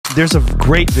There's a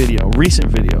great video,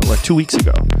 recent video, like 2 weeks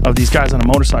ago, of these guys on a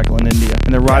motorcycle in India,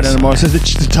 and they're riding on a motorcycle.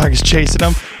 The tiger's chasing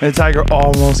them, and the tiger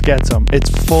almost gets them. It's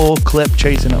full clip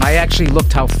chasing them. I actually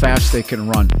looked how fast they can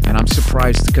run, and I'm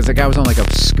surprised because the guy was on like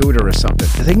a scooter or something.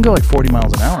 They can go like 40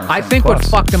 miles an hour. I think what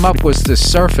fucked them up was the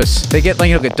surface. They get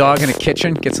like, a dog in a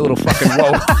kitchen gets a little fucking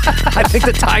whoa. I think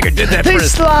the tiger did that They for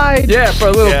slide. Yeah, for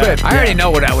a little bit. I already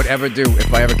know what I would ever do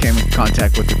if I ever came in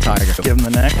contact with the tiger. Give him the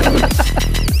neck.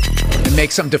 And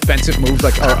make some defensive moves,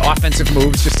 or offensive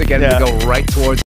moves, just to get him to go right towards